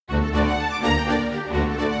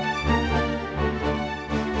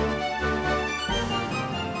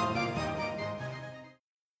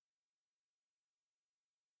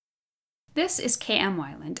This is KM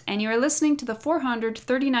Wyland, and you are listening to the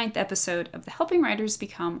 439th episode of the Helping Writers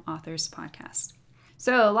Become Authors podcast.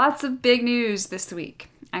 So, lots of big news this week.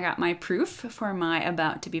 I got my proof for my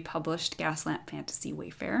about-to-be-published Gaslamp Fantasy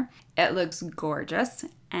Wayfarer. It looks gorgeous,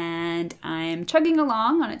 and I'm chugging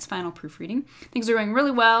along on its final proofreading. Things are going really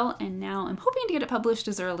well, and now I'm hoping to get it published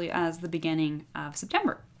as early as the beginning of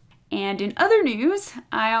September. And in other news,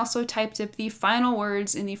 I also typed up the final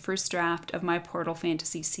words in the first draft of my Portal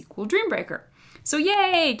Fantasy sequel, Dreambreaker. So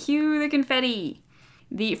yay! Cue the confetti!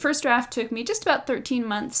 The first draft took me just about 13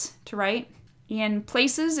 months to write. In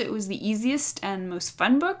places, it was the easiest and most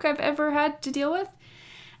fun book I've ever had to deal with.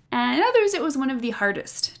 And in others, it was one of the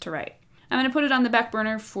hardest to write. I'm going to put it on the back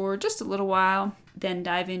burner for just a little while, then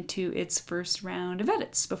dive into its first round of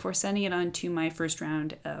edits before sending it on to my first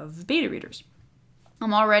round of beta readers.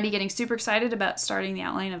 I'm already getting super excited about starting the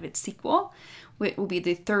outline of its sequel, which will be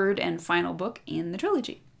the third and final book in the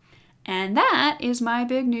trilogy. And that is my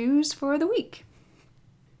big news for the week.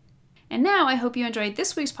 And now I hope you enjoyed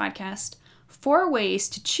this week's podcast, 4 Ways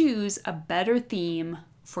to Choose a Better Theme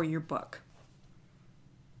for Your Book.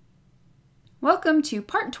 Welcome to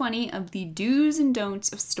part 20 of the do's and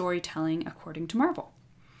don'ts of storytelling according to Marvel.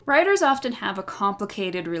 Writers often have a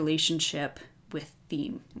complicated relationship with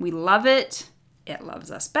theme. We love it. It loves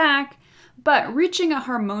us back, but reaching a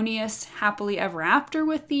harmonious, happily ever after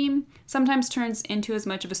with theme sometimes turns into as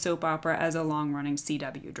much of a soap opera as a long-running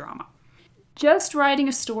CW drama. Just writing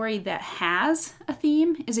a story that has a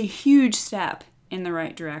theme is a huge step in the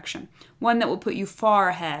right direction, one that will put you far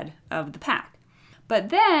ahead of the pack. But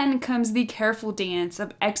then comes the careful dance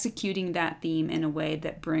of executing that theme in a way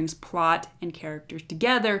that brings plot and characters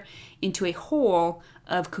together into a whole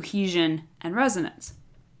of cohesion and resonance.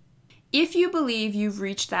 If you believe you've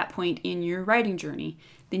reached that point in your writing journey,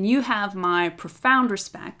 then you have my profound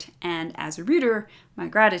respect and, as a reader, my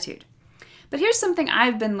gratitude. But here's something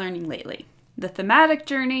I've been learning lately. The thematic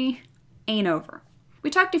journey ain't over. We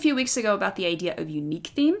talked a few weeks ago about the idea of unique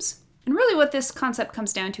themes, and really what this concept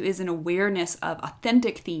comes down to is an awareness of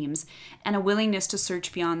authentic themes and a willingness to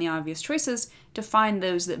search beyond the obvious choices to find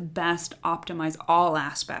those that best optimize all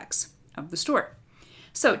aspects of the story.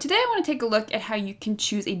 So today I want to take a look at how you can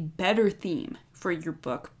choose a better theme for your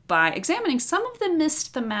book by examining some of the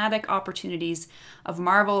missed thematic opportunities of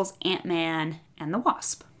Marvel's Ant-Man and the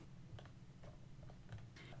Wasp.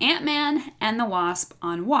 Ant-Man and the Wasp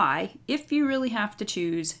on why, if you really have to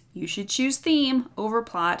choose, you should choose theme over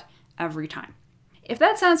plot every time. If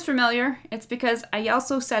that sounds familiar, it's because I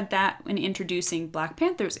also said that when introducing Black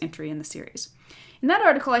Panther's entry in the series. In that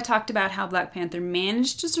article, I talked about how Black Panther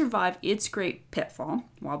managed to survive its great pitfall,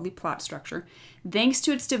 wobbly plot structure, thanks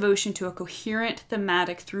to its devotion to a coherent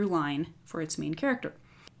thematic through line for its main character.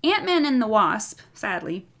 Ant-Man and the Wasp,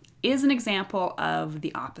 sadly, is an example of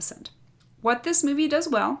the opposite. What this movie does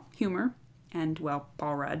well, humor, and, well,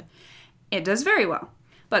 Paul Rudd, it does very well.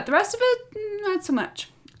 But the rest of it, not so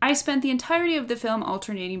much. I spent the entirety of the film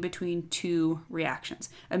alternating between 2 reactions: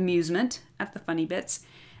 amusement at the funny bits,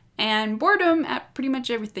 and boredom at pretty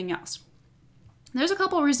much everything else. There's a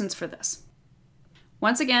couple reasons for this.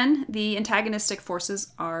 Once again, the antagonistic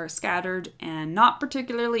forces are scattered and not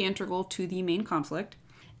particularly integral to the main conflict.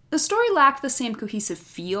 The story lacked the same cohesive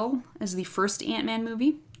feel as the first Ant-Man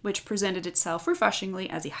movie, which presented itself refreshingly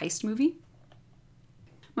as a heist movie.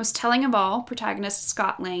 Most telling of all, protagonist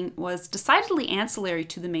Scott Lang was decidedly ancillary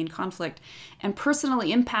to the main conflict and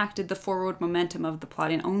personally impacted the forward momentum of the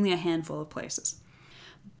plot in only a handful of places.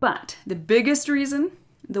 But the biggest reason,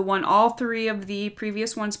 the one all 3 of the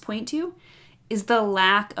previous ones point to, is the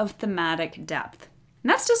lack of thematic depth. And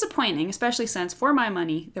that's disappointing, especially since, for my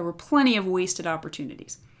money, there were plenty of wasted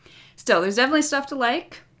opportunities. Still, there's definitely stuff to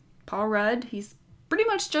like. Paul Rudd, he's pretty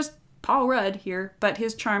much just Paul Rudd here, but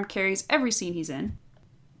his charm carries every scene he's in.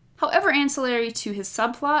 However ancillary to his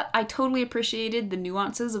subplot, I totally appreciated the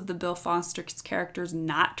nuances of the Bill Foster's characters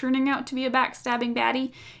not turning out to be a backstabbing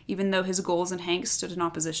baddie, even though his goals and Hank stood in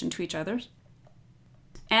opposition to each other.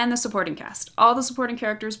 And the supporting cast. All the supporting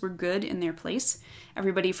characters were good in their place.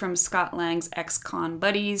 Everybody from Scott Lang's ex-con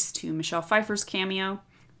buddies to Michelle Pfeiffer's cameo.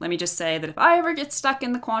 Let me just say that if I ever get stuck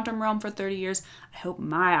in the quantum realm for 30 years, I hope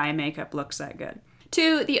my eye makeup looks that good.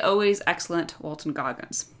 To the always excellent Walton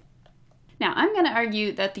Goggins. Now, I'm going to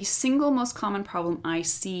argue that the single most common problem I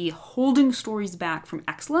see holding stories back from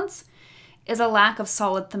excellence is a lack of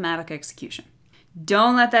solid thematic execution.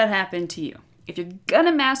 Don't let that happen to you. If you're going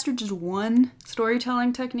to master just one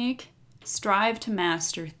storytelling technique, strive to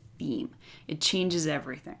master theme. It changes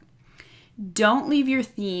everything. Don't leave your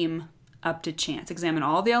theme up to chance. Examine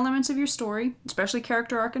all the elements of your story, especially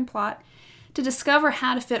character arc and plot. to discover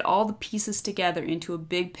how to fit all the pieces together into a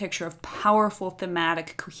big picture of powerful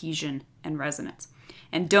thematic cohesion and resonance.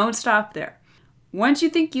 And don't stop there. Once you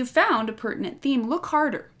think you've found a pertinent theme, look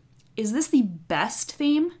harder. Is this the best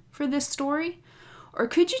theme for this story? Or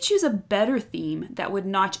could you choose a better theme that would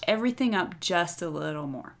notch everything up just a little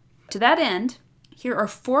more? To that end, here are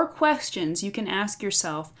 4 questions you can ask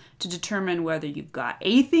yourself to determine whether you've got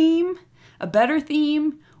a theme, a better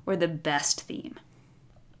theme, or the best theme.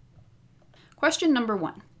 Question number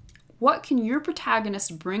 1. What can your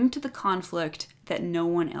protagonist bring to the conflict that no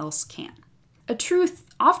one else can? A truth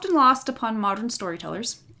often lost upon modern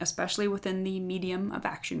storytellers, especially within the medium of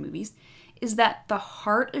action movies, is that the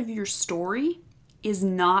heart of your story is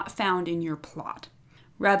not found in your plot.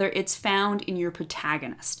 Rather, it's found in your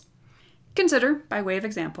protagonist. Consider, by way of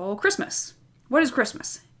example, Christmas. What is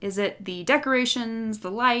Christmas? Is it the decorations,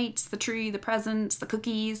 the lights, the tree, the presents, the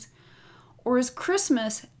cookies? Or is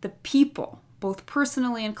Christmas the people, both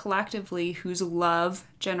personally and collectively, whose love,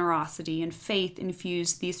 generosity, and faith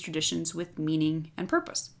infuse these traditions with meaning and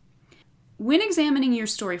purpose? When examining your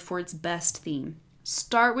story for its best theme,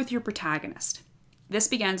 start with your protagonist. This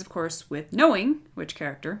begins, of course, with knowing which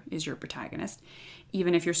character is your protagonist.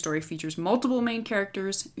 Even if your story features multiple main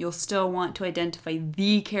characters, you'll still want to identify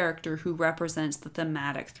the character who represents the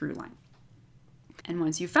thematic through line. And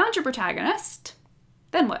once you've found your protagonist,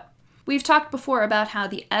 then what? We've talked before about how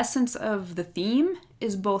the essence of the theme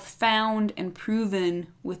is both found and proven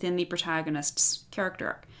within the protagonist's character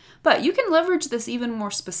arc. But you can leverage this even more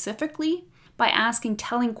specifically by asking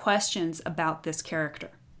telling questions about this character.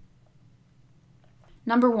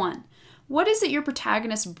 Number 1, what is it your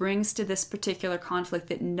protagonist brings to this particular conflict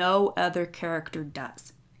that no other character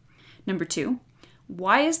does? Number 2,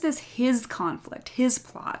 why is this his conflict, his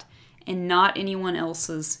plot, and not anyone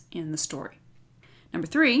else's in the story? Number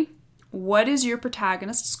 3, what is your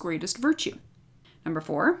protagonist's greatest virtue? Number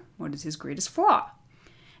 4, what is his greatest flaw?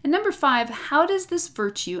 And number 5, how does this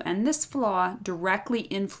virtue and this flaw directly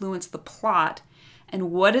influence the plot,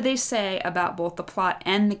 and what do they say about both the plot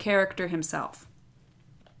and the character himself?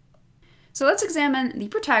 So let's examine the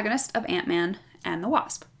protagonist of Ant-Man and the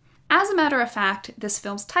Wasp. As a matter of fact, this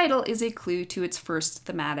film's title is a clue to its first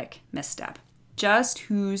thematic misstep. Just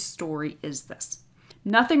whose story is this?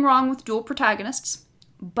 Nothing wrong with dual protagonists,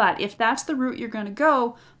 but if that's the route you're going to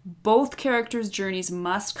go, both characters' journeys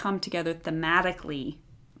must come together thematically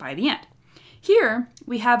by the end. Here,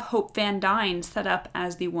 we have Hope Van Dyne set up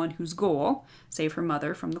as the one whose goal, save her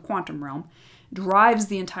mother from the quantum realm, drives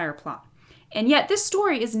the entire plot. And yet, this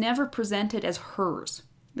story is never presented as hers.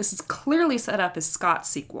 This is clearly set up as Scott's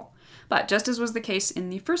sequel. But just as was the case in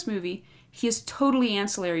the first movie, he is totally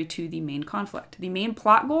ancillary to the main conflict. The main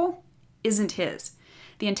plot goal isn't his.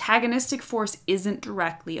 The antagonistic force isn't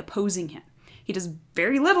directly opposing him. He does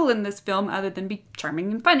very little in this film other than be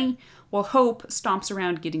charming and funny, while Hope stomps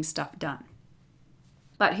around getting stuff done.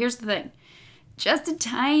 But here's the thing. Just a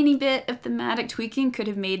tiny bit of thematic tweaking could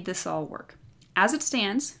have made this all work. As it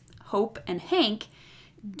stands, Hope and Hank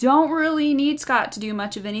don't really need Scott to do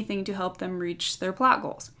much of anything to help them reach their plot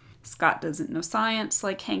goals. Scott doesn't know science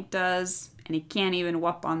like Hank does, and he can't even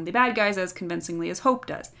whoop on the bad guys as convincingly as Hope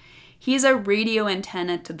does. He's a radio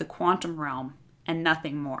antenna to the quantum realm, and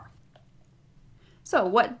nothing more. So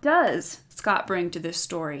what does Scott bring to this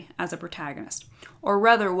story as a protagonist? Or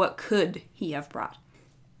rather, what could he have brought?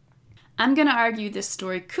 I'm going to argue this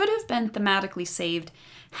story could have been thematically saved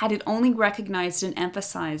had it only recognized and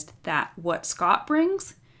emphasized that what Scott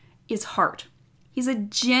brings is heart. He's a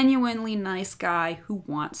genuinely nice guy who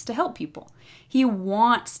wants to help people. He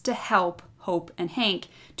wants to help Hope and Hank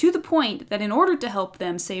to the point that in order to help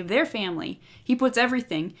them save their family, he puts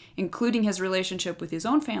everything, including his relationship with his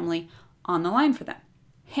own family, on the line for them.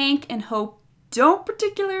 Hank and Hope don't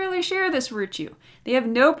particularly share this virtue. They have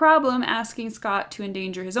no problem asking Scott to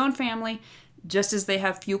endanger his own family, just as they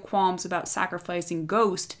have few qualms about sacrificing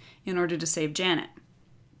Ghost in order to save Janet.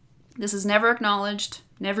 This is never acknowledged,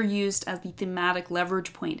 never used as the thematic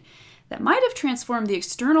leverage point that might have transformed the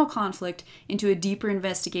external conflict into a deeper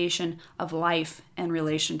investigation of life and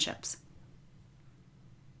relationships.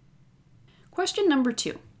 Question number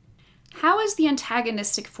 2. How is the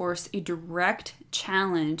antagonistic force a direct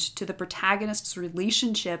challenge to the protagonist's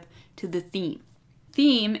relationship to the theme?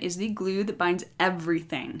 Theme is the glue that binds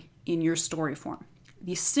everything in your story form.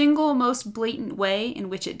 The single most blatant way in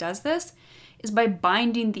which it does this is by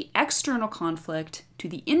binding the external conflict to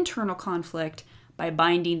the internal conflict by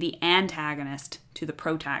binding the antagonist to the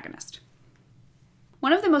protagonist.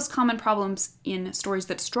 One of the most common problems in stories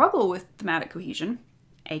that struggle with thematic cohesion,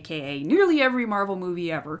 aka nearly every Marvel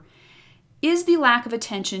movie ever, is the lack of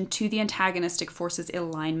attention to the antagonistic force's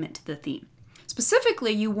alignment to the theme.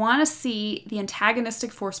 Specifically, you want to see the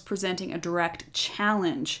antagonistic force presenting a direct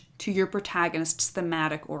challenge to your protagonist's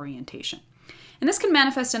thematic orientation. And this can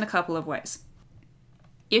manifest in a couple of ways.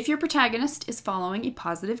 If your protagonist is following a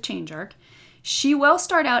positive change arc, she will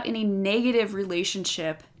start out in a negative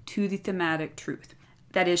relationship to the thematic truth.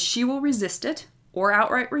 That is, she will resist it or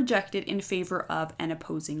outright reject it in favor of an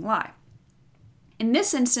opposing lie. In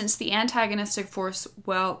this instance, the antagonistic force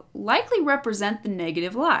will likely represent the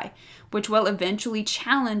negative lie, which will eventually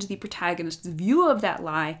challenge the protagonist's view of that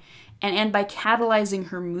lie and end by catalyzing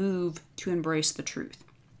her move to embrace the truth.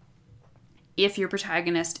 If your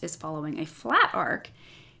protagonist is following a flat arc,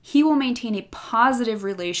 he will maintain a positive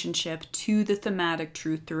relationship to the thematic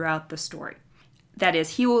truth throughout the story. That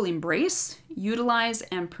is, he will embrace, utilize,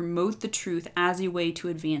 and promote the truth as a way to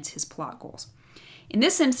advance his plot goals. In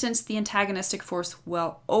this instance, the antagonistic force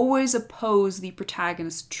will always oppose the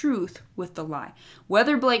protagonist's truth with the lie.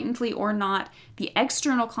 Whether blatantly or not, the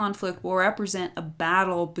external conflict will represent a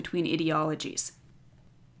battle between ideologies.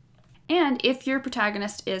 And if your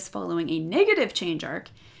protagonist is following a negative change arc,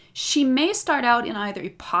 she may start out in either a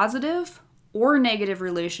positive or negative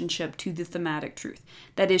relationship to the thematic truth.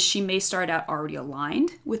 That is, she may start out already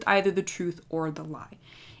aligned with either the truth or the lie.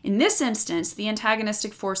 In this instance, the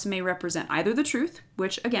antagonistic force may represent either the truth,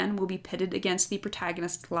 which again will be pitted against the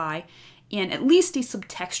protagonist's lie in at least a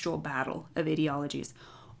subtextual battle of ideologies,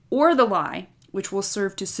 or the lie, which will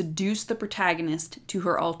serve to seduce the protagonist to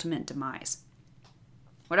her ultimate demise.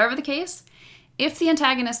 Whatever the case, if the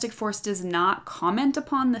antagonistic force does not comment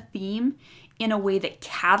upon the theme in a way that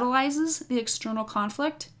catalyzes the external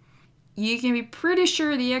conflict, you can be pretty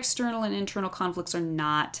sure the external and internal conflicts are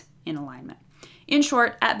not in alignment. In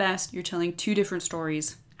short, at best, you're telling two different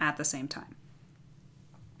stories at the same time.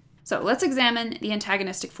 So let's examine the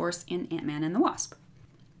antagonistic force in Ant-Man and the Wasp.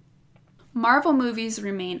 Marvel movies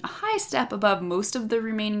remain a high step above most of the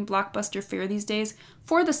remaining blockbuster fare these days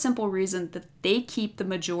for the simple reason that they keep the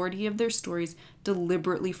majority of their stories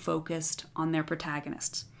deliberately focused on their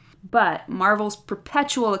protagonists. But Marvel's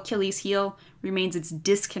perpetual Achilles heel remains its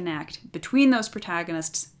disconnect between those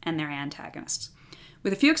protagonists and their antagonists.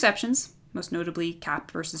 With a few exceptions, most notably Cap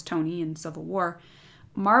versus Tony in Civil War,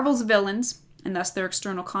 Marvel's villains, and thus their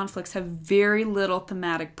external conflicts, have very little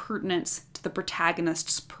thematic pertinence to the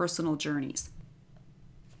protagonist's personal journeys.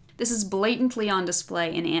 This is blatantly on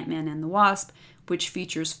display in Ant-Man and the Wasp, which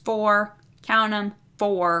features four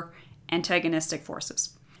antagonistic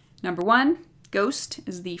forces. Number one, Ghost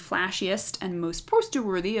is the flashiest and most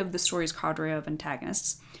poster-worthy of the story's cadre of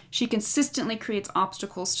antagonists. She consistently creates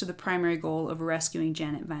obstacles to the primary goal of rescuing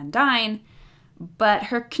Janet Van Dyne, but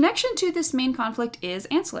her connection to this main conflict is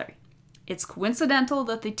ancillary. It's coincidental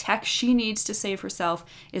that the tech she needs to save herself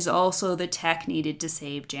is also the tech needed to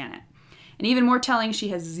save Janet. And even more telling, she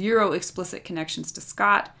has zero explicit connections to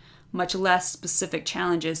Scott, much less specific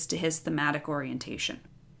challenges to his thematic orientation.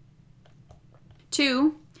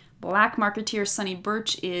 2. Black marketeer Sonny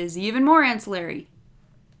Birch is even more ancillary.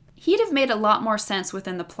 He'd have made a lot more sense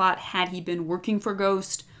within the plot had he been working for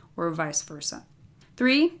Ghost, or vice versa.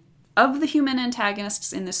 3. Of the human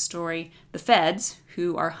antagonists in this story, the Feds,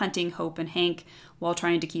 who are hunting Hope and Hank while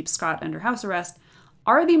trying to keep Scott under house arrest,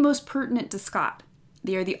 are the most pertinent to Scott.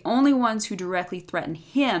 They are the only ones who directly threaten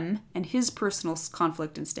him and his personal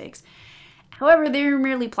conflict and stakes. However, they are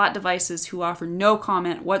merely plot devices who offer no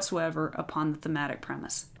comment whatsoever upon the thematic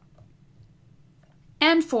premise.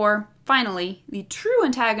 And 4, finally, the true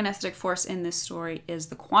antagonistic force in this story is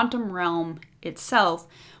the quantum realm itself,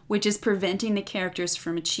 which is preventing the characters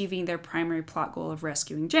from achieving their primary plot goal of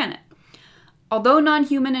rescuing Janet. Although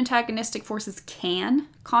non-human antagonistic forces can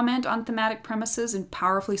comment on thematic premises in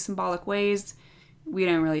powerfully symbolic ways, we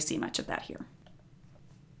don't really see much of that here.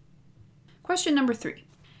 Question number 3.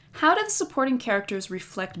 How do the supporting characters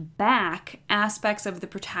reflect back aspects of the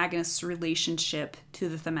protagonist's relationship to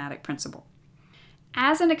the thematic principle?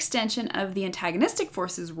 As an extension of the antagonistic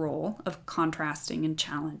force's role of contrasting and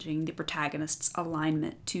challenging the protagonist's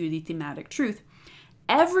alignment to the thematic truth,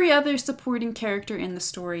 every other supporting character in the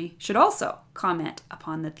story should also comment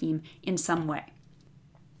upon the theme in some way.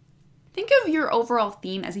 Think of your overall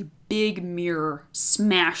theme as a big mirror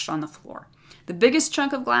smashed on the floor. The biggest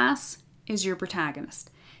chunk of glass is your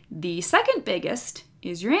protagonist. The second biggest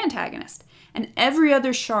is your antagonist. And every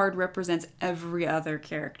other shard represents every other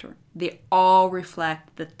character. They all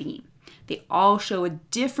reflect the theme. They all show a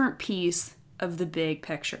different piece of the big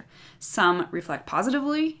picture. Some reflect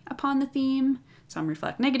positively upon the theme, some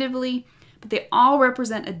reflect negatively, but they all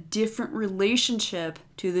represent a different relationship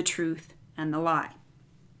to the truth and the lie.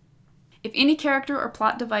 If any character or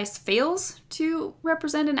plot device fails to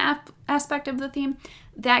represent an aspect of the theme,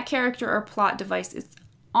 that character or plot device is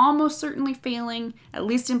almost certainly failing, at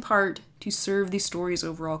least in part, to serve the story's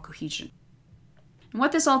overall cohesion. And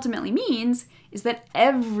what this ultimately means is that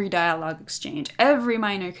every dialogue exchange, every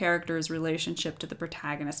minor character's relationship to the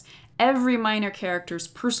protagonist, every minor character's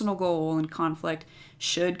personal goal and conflict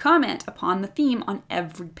should comment upon the theme on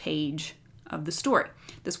every page of the story.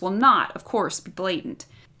 This will not, of course, be blatant.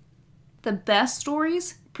 The best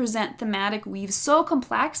stories present thematic weaves so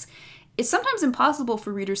complex, it's sometimes impossible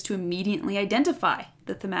for readers to immediately identify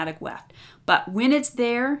the thematic weft. But when it's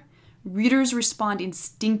there, readers respond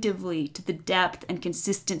instinctively to the depth and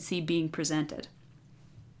consistency being presented.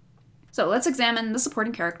 So let's examine the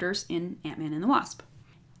supporting characters in Ant-Man and the Wasp.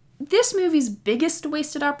 This movie's biggest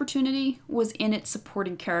wasted opportunity was in its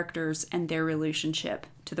supporting characters and their relationship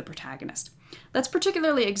to the protagonist. Let's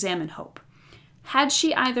particularly examine Hope. Had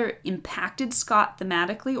she either impacted Scott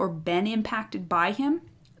thematically or been impacted by him,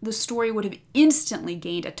 the story would have instantly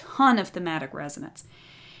gained a ton of thematic resonance.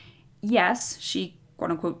 Yes, she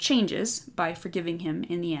quote-unquote changes by forgiving him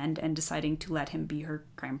in the end and deciding to let him be her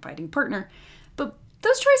crime-fighting partner, but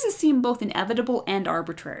those choices seem both inevitable and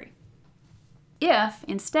arbitrary. If,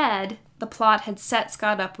 instead, the plot had set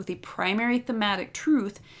Scott up with a primary thematic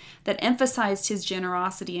truth that emphasized his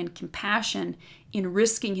generosity and compassion in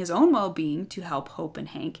risking his own well-being to help Hope and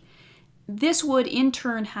Hank, this would in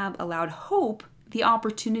turn have allowed Hope the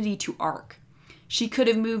opportunity to arc. She could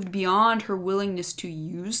have moved beyond her willingness to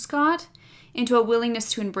use Scott into a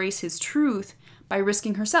willingness to embrace his truth by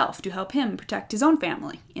risking herself to help him protect his own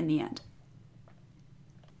family in the end.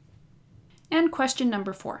 And question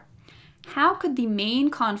number 4. How could the main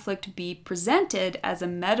conflict be presented as a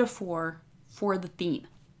metaphor for the theme?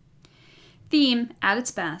 Theme, at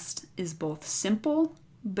its best, is both simple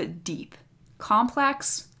but deep,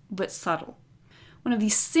 complex but subtle. One of the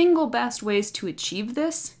single best ways to achieve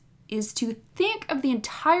this is to think of the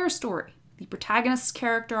entire story, the protagonist's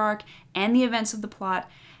character arc, and the events of the plot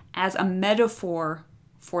as a metaphor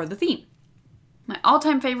for the theme. My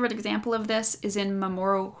all-time favorite example of this is in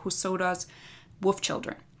Mamoru Hosoda's Wolf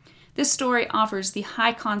Children. This story offers the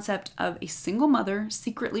high concept of a single mother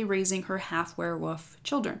secretly raising her half-werewolf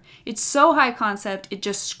children. It's so high concept, it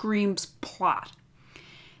just screams plot.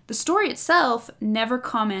 The story itself never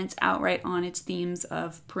comments outright on its themes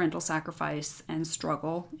of parental sacrifice and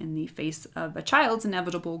struggle in the face of a child's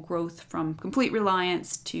inevitable growth from complete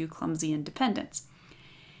reliance to clumsy independence.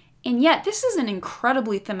 And yet, this is an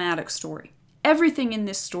incredibly thematic story. Everything in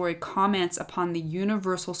this story comments upon the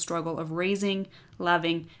universal struggle of raising,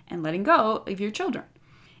 loving, and letting go of your children.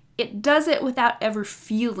 It does it without ever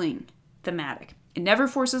feeling thematic. It never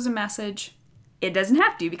forces a message. It doesn't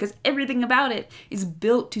have to, because everything about it is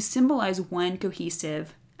built to symbolize one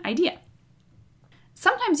cohesive idea.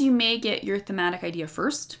 Sometimes you may get your thematic idea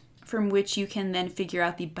first, from which you can then figure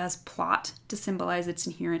out the best plot to symbolize its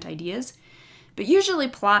inherent ideas. But usually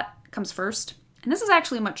plot comes first, and this is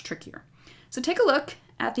actually much trickier. So take a look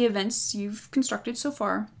at the events you've constructed so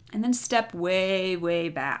far, and then step way, way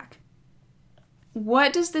back.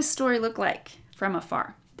 What does this story look like from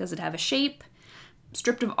afar? Does it have a shape?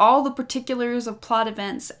 Stripped of all the particulars of plot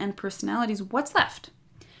events and personalities, what's left?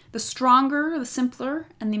 The stronger, the simpler,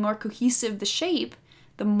 and the more cohesive the shape,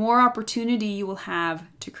 the more opportunity you will have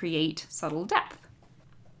to create subtle depth.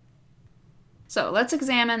 So let's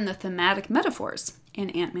examine the thematic metaphors in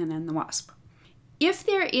Ant-Man and the Wasp. If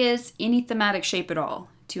there is any thematic shape at all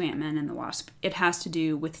to Ant-Man and the Wasp, it has to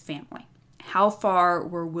do with family. How far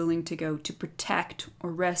we're willing to go to protect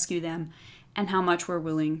or rescue them, and how much we're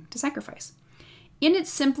willing to sacrifice. In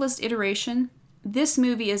its simplest iteration, this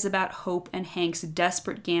movie is about Hope and Hank's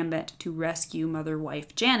desperate gambit to rescue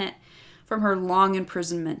mother-wife Janet from her long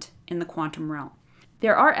imprisonment in the quantum realm.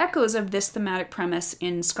 There are echoes of this thematic premise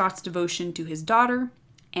in Scott's devotion to his daughter,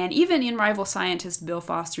 and even in rival scientist Bill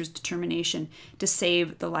Foster's determination to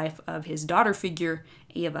save the life of his daughter figure,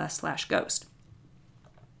 Ava/Ghost.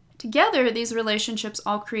 Together, these relationships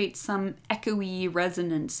all create some echoey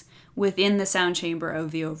resonance within the sound chamber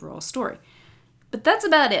of the overall story. But that's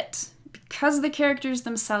about it. Because the characters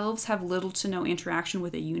themselves have little to no interaction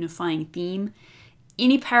with a unifying theme,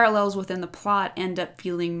 any parallels within the plot end up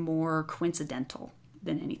feeling more coincidental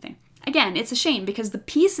than anything. Again, it's a shame because the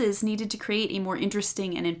pieces needed to create a more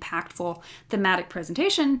interesting and impactful thematic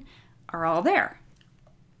presentation are all there.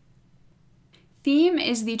 Theme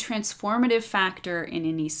is the transformative factor in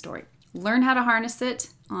any story. Learn how to harness it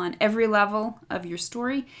on every level of your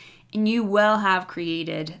story, and you will have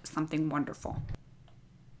created something wonderful.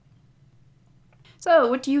 So,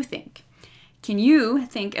 what do you think? Can you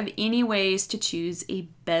think of any ways to choose a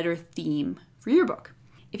better theme for your book?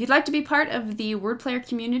 If you'd like to be part of the Word Player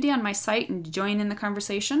community on my site and join in the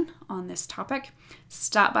conversation on this topic,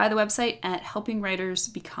 stop by the website at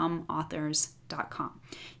helpingwritersbecomeauthors.com.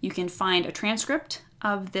 You can find a transcript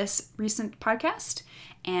of this recent podcast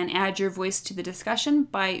and add your voice to the discussion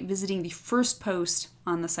by visiting the first post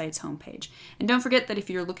on the site's homepage. And don't forget that if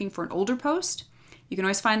you're looking for an older post, you can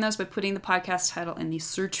always find those by putting the podcast title in the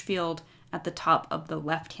search field at the top of the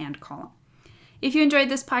left-hand column. If you enjoyed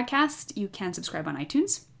this podcast, you can subscribe on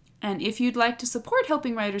iTunes. And if you'd like to support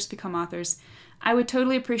Helping Writers Become Authors, I would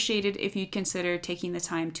totally appreciate it if you'd consider taking the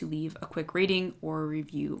time to leave a quick rating or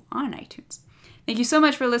review on iTunes. Thank you so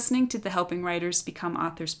much for listening to the Helping Writers Become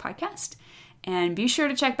Authors podcast, and be sure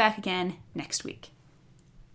to check back again next week.